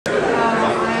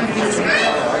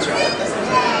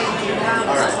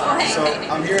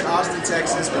I'm here in Austin,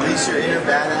 Texas, Release Your Inner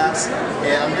Badass,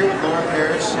 and I'm here with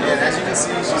Parrish, and as you can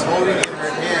see, she's holding in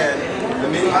her hand the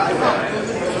mini iPad,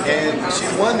 and she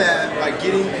won that by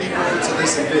getting people to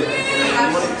this event. And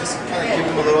you want to just kind of give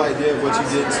them a little idea of what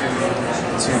you did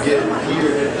to get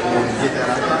here and get that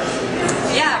iPad?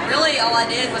 Yeah, really all I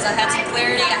did was I had some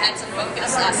clarity, I had some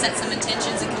focus, I set some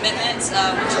intentions and commitments,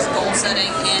 which is goal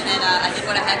setting, and then I did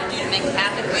what I had to do to make it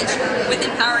happen, which with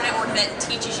Empower Network that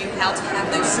teaches you how to have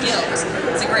those skills.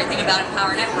 It's a great thing about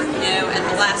Empower Network. You know, at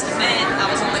the last event, I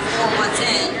was only 4 months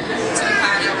in to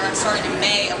Empower Network. I started in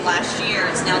May of last year.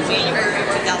 It's now January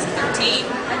of 2013,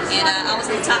 and I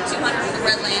was in the top 200 for the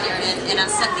Redland area, and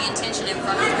I set the intention in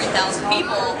front of 3,000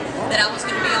 people that I was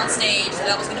going to be on stage,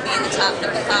 that I was going to be in the top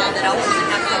 35, that I was going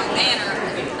to have my own banner,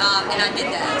 and I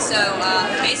did that. So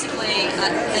basically,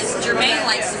 as Jermaine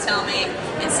likes to tell me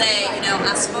and say, you know,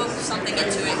 I spoke something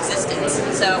into existence.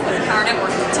 So with Empower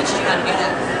Network, it teaches you how to do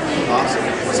that. Awesome.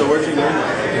 So where'd you learn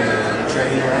that?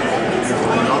 Training,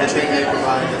 all the training they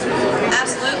provide?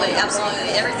 Absolutely,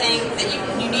 absolutely. Everything that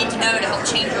you need to know to help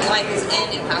change your life is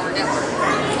in Empower Network.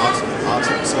 Awesome,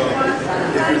 awesome. So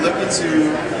if you're looking to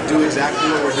do exactly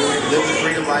what we're doing, live the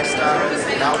freedom lifestyle,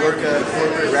 not work a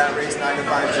corporate rat race 9-to-5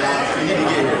 job, you need to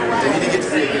get here. They need to get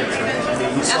to the events, right? I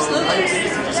mean, you Absolutely.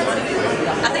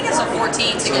 I think I sold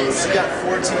 14 tickets. So she got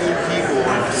 14 people,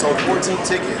 sold 14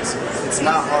 tickets. It's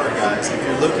not hard, guys. If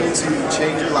you're looking to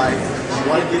change your life, you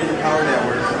want to get into Empower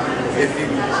Network, if you...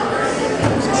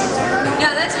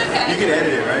 No, that's okay. You can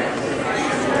edit it, right?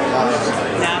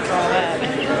 Not for all that.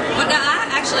 Well, no, I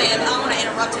want to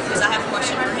interrupt him because I have a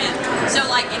question for him. So,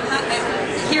 like,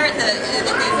 here at the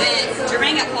event,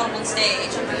 Jermaine got called up on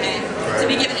stage, okay, to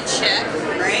be given a check,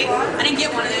 right? I didn't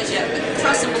get one of those yet, but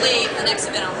trust and believe, the next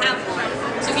event I'll have one.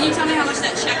 So can you tell me how much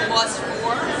that check was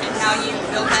for, and how you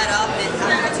built that up, and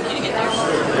how long it took you to get there?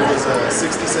 It was a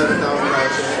 $67,000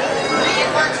 check.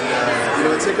 You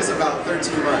know, it took us about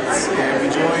 13 months, and we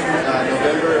joined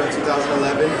November of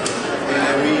 2011,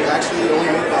 and we actually only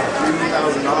made about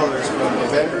 $3,000 from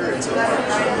November until March.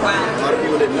 Wow. A lot of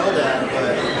people didn't know that,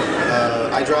 but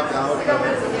I dropped out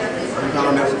from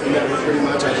Empower Network pretty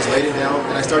much. I just laid it down,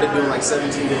 and I started doing like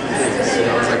 17 different things. You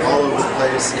know, it was like all over the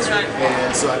place. That's right.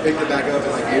 And so I picked it back up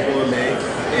in like April or May,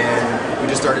 and we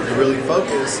just started to really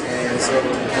focus. And so in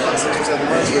about 6 or 7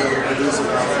 months, we were able to produce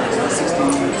about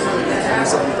 $60,000.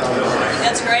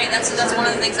 That's great. That's one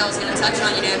of the things I was going to touch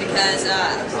on, you know, because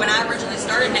when I originally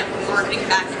started network marketing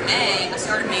back in May, I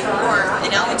started May 4th, and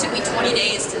it only took me 20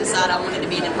 days to decide I wanted to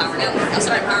be an Empower Network. I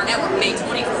started Empower Network May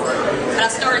 24th, but I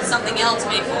started something else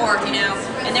May 4th, you know,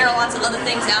 and there are lots of other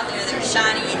things out there that are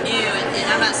shiny and new, and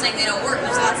I'm not saying they don't work.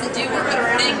 There's lots that do work, but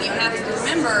the thing you have to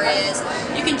remember is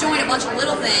you can join a bunch of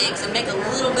little things and make a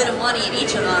little bit of money in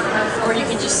each of them, or you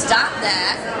can just stop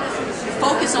that,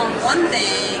 focus on one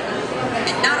thing,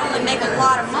 and not only make a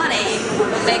lot of money,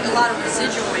 but make a lot of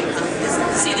residual income.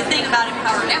 See, the thing about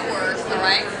Empower Network,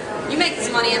 alright, you make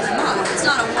this money every month. It's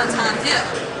not a one-time deal.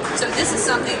 So this is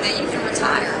something that you can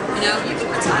retire. You know, you can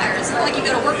retire. It's not like you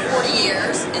go to work 40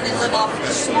 years and then live off of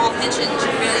small pensions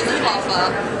you really live off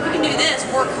of. You can do this,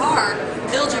 work hard,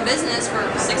 build your business for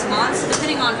 6 months,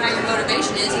 depending on how your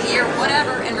motivation is, a year,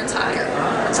 whatever, and retire.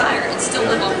 Retire and still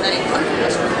live off that income.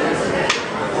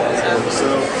 So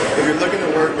if you're looking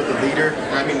to work with a leader,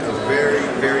 and I mean a very,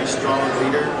 very strong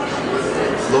leader,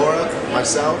 Laura,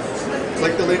 myself,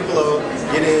 click the link below,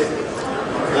 get in,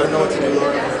 let them know what to do,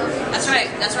 Laura. That's right,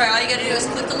 that's right. All you gotta do is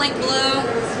click the link below,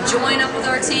 join up with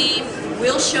our team.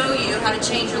 We'll show you how to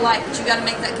change your life, but you gotta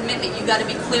make that commitment. You gotta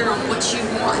be clear on what you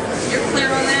want. If you're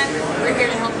clear on that, we're here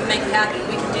to help you make it happen.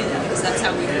 We can do that because that's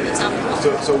how we do it.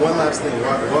 So one last thing,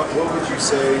 what would you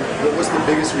say, what's the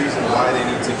biggest reason why they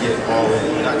need to get all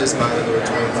in? Not just buy the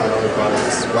 $25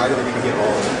 products. Why do they need to get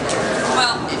all in?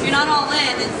 Well, if you're not all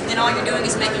in, then all you're doing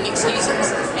is making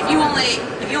excuses. If you only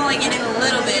get in a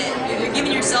little bit, you're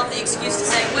giving yourself the excuse to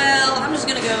say, well, I'm just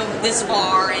going to go this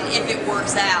far, and if it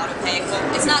works out, okay, well,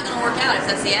 it's not going to work out if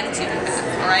that's the attitude you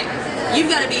have, all right? You've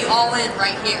got to be all in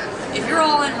right here. If you're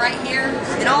all in right here,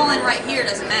 then all in right here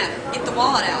doesn't matter. Get the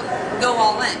wallet out. Go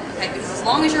all in, okay? Because as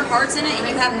long as your heart's in it and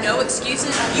you have no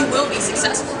excuses, you will be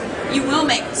successful. You will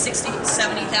make $60,000,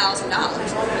 $70,000.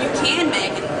 You can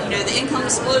make, you know, the income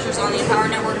disclosures on the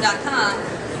EmpowerNetwork.com.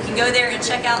 You can go there and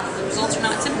check out if the results are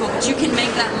not typical, but you can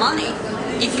make that money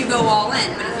if you go all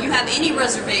in. But if you have any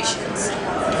reservations,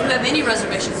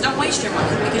 don't waste your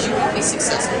money because you won't be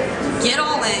successful. Get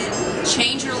all in,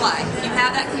 change your life. If you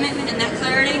have that commitment and that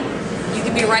clarity, you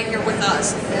can be right here with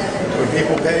us. When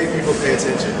people pay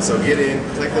attention. So get in,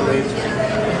 click the link.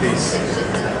 Peace.